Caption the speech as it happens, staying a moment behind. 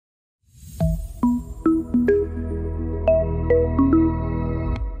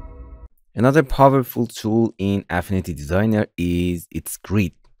Another powerful tool in Affinity Designer is its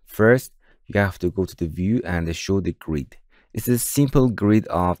grid. First, you have to go to the view and show the grid. It's a simple grid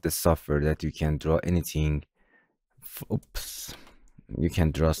of the software that you can draw anything. Oops. You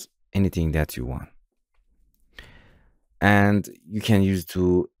can draw anything that you want. And you can use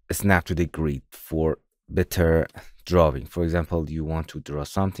to snap to the grid for better drawing. For example, you want to draw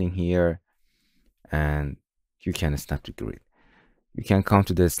something here and you can snap to grid. You can come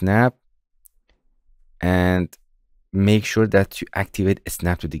to the snap and make sure that you activate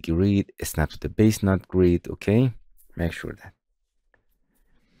snap to the grid, snap to the base node grid. Okay, make sure that.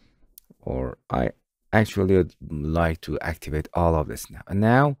 Or I actually would like to activate all of the snap. And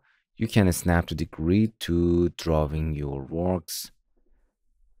now you can snap to the grid to drawing your works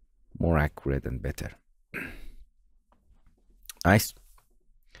more accurate and better. Nice.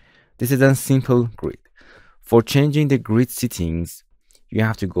 This is a simple grid. For changing the grid settings, you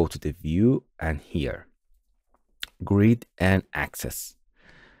have to go to the view and here, grid and axis.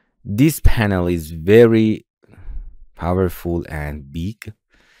 This panel is very powerful and big.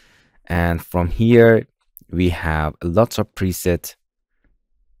 And from here, we have lots of presets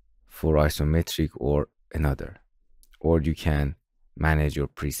for isometric or another, or you can manage your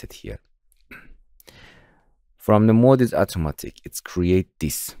preset here. From the mode is automatic. It's create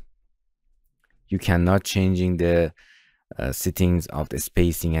this. You cannot changing the settings of the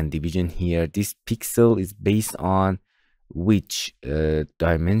spacing and division here. This pixel is based on which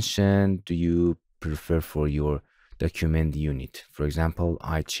dimension do you prefer for your document unit. For example,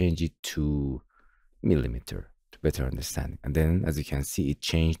 I change it to millimeter to better understand. And then as you can see, it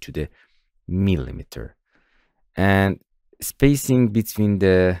changed to the millimeter. And spacing between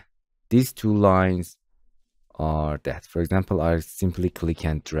these two lines are that. For example, I simply click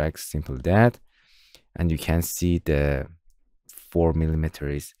and drag simple that, and you can see the 4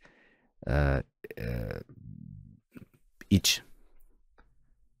 millimeters each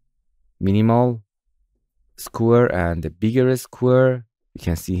minimal square, and the bigger square you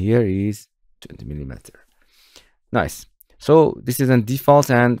can see here is 20 millimeter. Nice. So this is a default,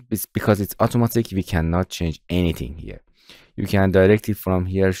 and it's because it's automatic, we cannot change anything here. You can directly from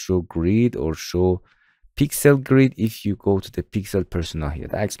here show grid or show pixel grid if you go to the pixel persona here.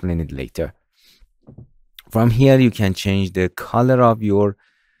 I'll explain it later. From here you can change the color of your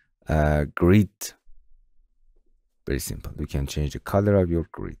grid. Very simple. You can change the color of your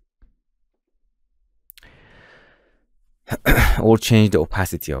grid or change the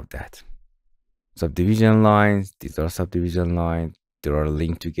opacity of that. Subdivision lines, these are subdivision lines, they are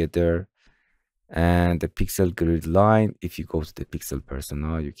linked together. And the pixel grid line, if you go to the pixel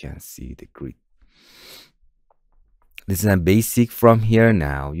persona, you can see the grid. This is a basic. From here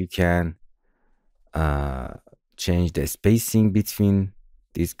now you can change the spacing between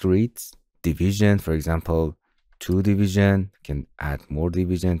these grids. Division, for example, 2 division, can add more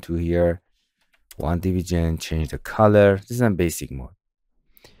division to here. 1 division, change the color. This is a basic mode.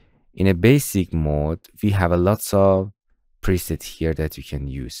 In a basic mode, we have a lots of presets here that you can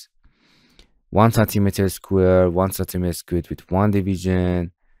use. 1 centimeter square, 1 centimeter squared with 1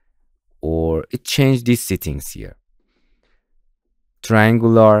 division, or it changed these settings here.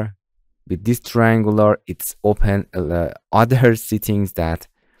 Triangular, with this triangular, it's open other settings that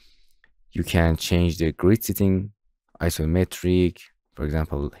you can change the grid setting. Isometric, for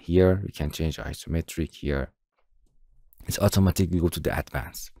example, here we can change isometric here. It's automatic. We go to the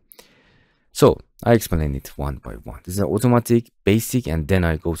advanced. So I explain it one by one. This is automatic, basic, and then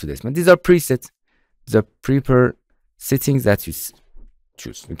I go to this. But these are presets. These are prepared settings that you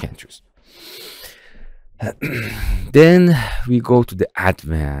choose. You can choose. Then we go to the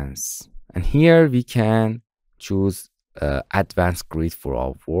advanced, and here we can choose advanced grid for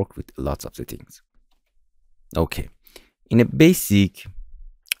our work with lots of settings. Okay, in a basic,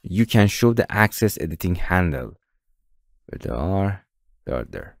 you can show the axis editing handle. Where they are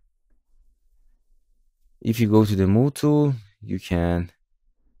there. If you go to the move tool, you can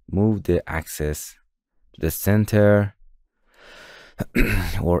move the axis to the center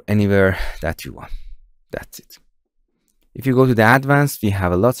or anywhere that you want. That's it. If you go to the advanced, we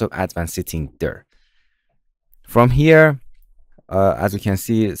have a lot of advanced settings there. From here, as you can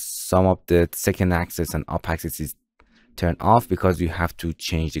see, some of the second axis and up axis is turned off because you have to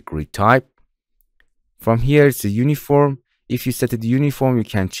change the grid type. From here, it's a uniform. If you set it uniform, you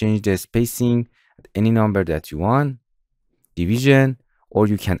can change the spacing at any number that you want, division, or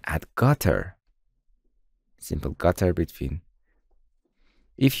you can add gutter. Simple gutter between.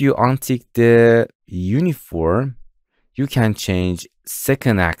 If you untick the uniform, you can change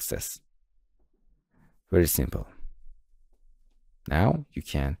second axis. Very simple. Now you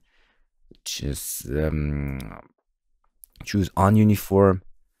can just choose ununiform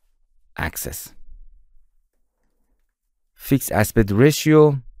axis. Fixed aspect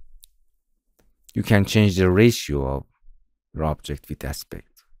ratio, you can change the ratio of your object with aspect.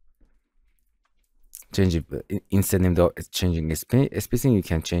 Change it, instead of changing spacing, you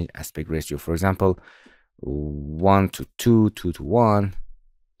can change aspect ratio. For example, 1 to 2, 2 to 1,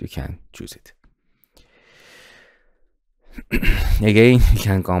 you can choose it. Again, you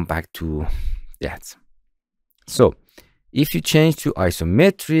can come back to that. So if you change to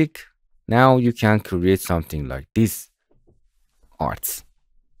isometric, now you can create something like this arts.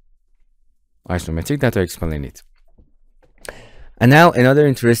 Isometric, that I explain it. And now another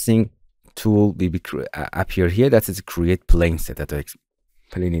interesting tool will be appear here, that is create plane set, that I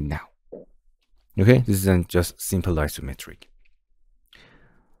explain it now. Okay, this isn't just simple isometric,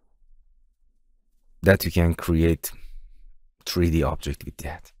 that you can create 3D object with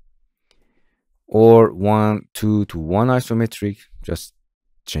that, or 1, 2 to 1 isometric, just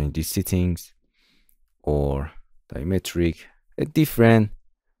change these settings, or diametric, a different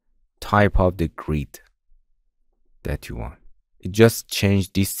type of the grid that you want. It just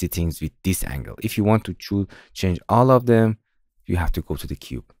change these settings with this angle. If you want to change all of them, you have to go to the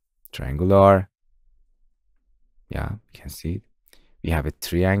cube. Triangular, yeah, you can see it. We have a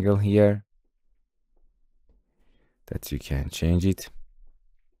triangle here that you can change it.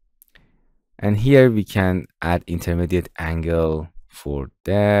 And here we can add intermediate angle for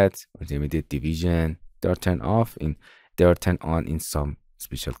that, intermediate division. They are turned off, they are turned on in some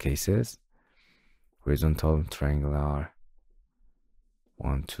special cases. Horizontal, triangular,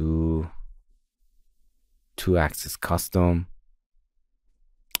 1, 2 axis custom,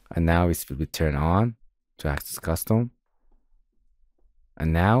 and now it will be turned on, 2 axis custom.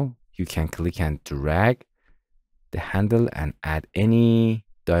 And now you can click and drag the handle and add any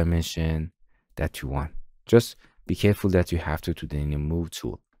dimension that you want. Just be careful that you have to the move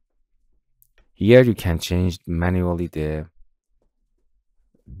tool. Here you can change manually the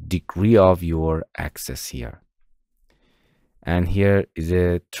degree of your axis here. And here is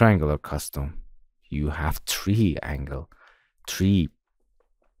a triangular custom. You have 3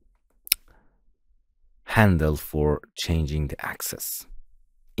 handle for changing the axis.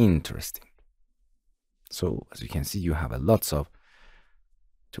 Interesting. So as you can see, you have lots of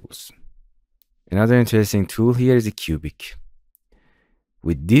tools. Another interesting tool here is a cubic.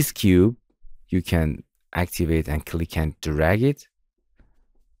 With this cube, you can activate and click and drag it.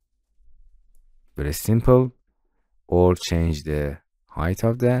 Very simple. Or change the height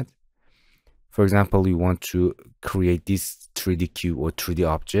of that. For example, you want to create this 3D cube or 3D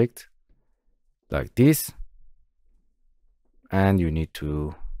object like this, and you need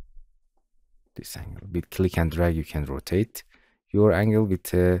to this angle. With click and drag, you can rotate your angle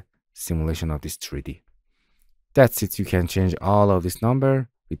with a simulation of this 3D. That's it. You can change all of this number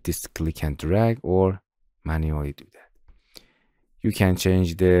with this click and drag, or manually do that. You can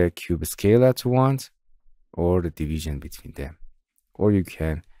change the cube scale that you want, or the division between them, or you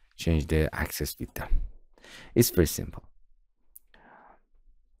can change the axis with them. It's very simple.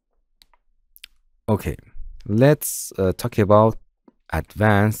 Okay, let's talk about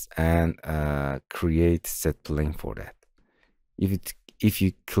advanced and create set plane for that. If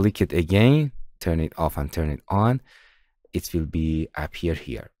you click it again, turn it off and turn it on, it will be appear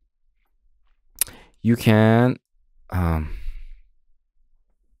here. You can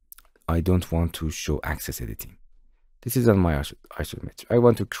I don't want to show axis editing. This is on my isometric. I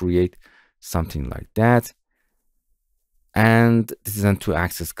want to create something like that. And this is on 2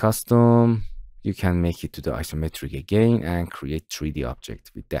 axis custom. You can make it to the isometric again and create 3D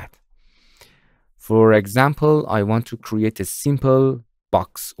object with that. For example, I want to create a simple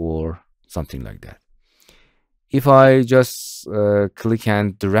box or something like that. If I just click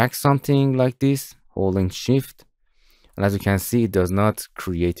and drag something like this, holding shift, and as you can see, it does not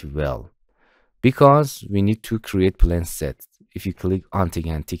create well, because we need to create plane set. If you click on tick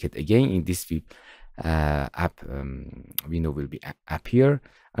and tick it again, in this app window will be appear,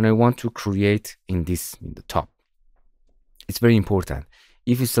 and I want to create in the top. It's very important.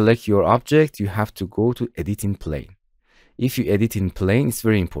 If you select your object, you have to go to edit in plane. If you edit in plane, it's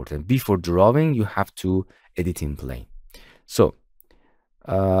very important. Before drawing, you have to edit in plane. So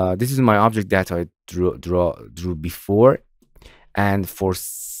this is my object that I drew before, and for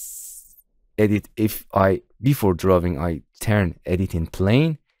edit, if I before drawing I turn edit in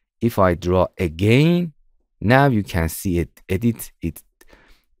plane. If I draw again, now you can see it edit it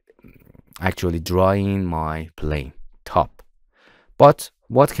actually drawing my plane top. But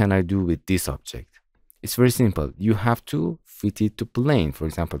what can I do with this object? It's very simple. You have to fit it to plane. For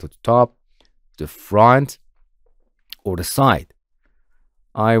example, to the top, the front or the side.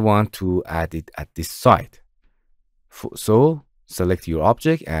 I want to add it at this side. So select your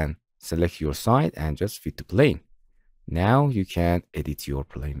object and select your side and just fit the plane. Now you can edit your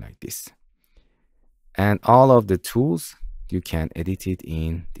plane like this. And all of the tools, you can edit it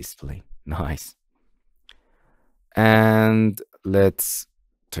in this plane. Nice. And let's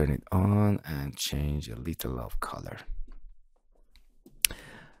turn it on and change a little of color.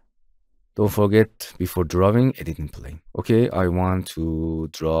 Don't forget, before drawing, edit in plane. Okay, I want to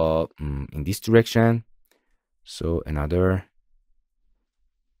draw in this direction. So another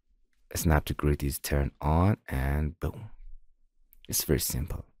snap to grid is turned on and boom. It's very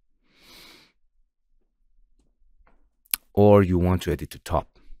simple. Or you want to edit to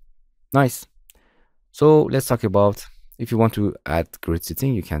top. Nice. So let's talk about, if you want to add grid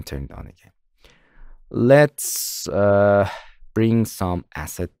setting, you can turn it on again. Let's bring some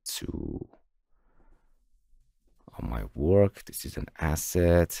asset to my work. This is an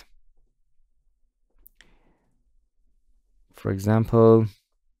asset. For example,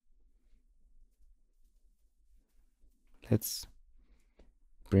 let's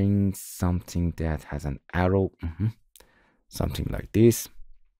bring something that has an arrow, something like this.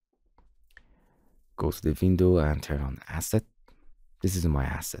 Go to the window and turn on asset. This is my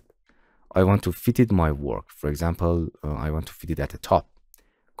asset. I want to fit it my work. For example, I want to fit it at the top.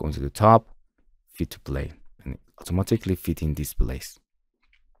 Going to the top, fit to plane, and it automatically fit in this place.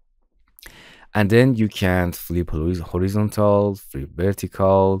 And then you can flip horizontal, flip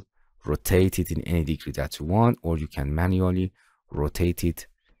vertical, rotate it in any degree that you want, or you can manually rotate it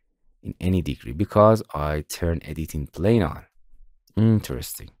in any degree because I turn editing plane on.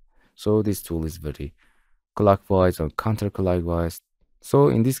 Interesting. So this tool is very clockwise or counterclockwise. So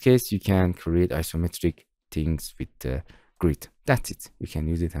in this case, you can create isometric things with the grid. That's it. You can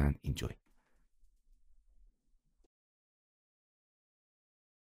use it and enjoy.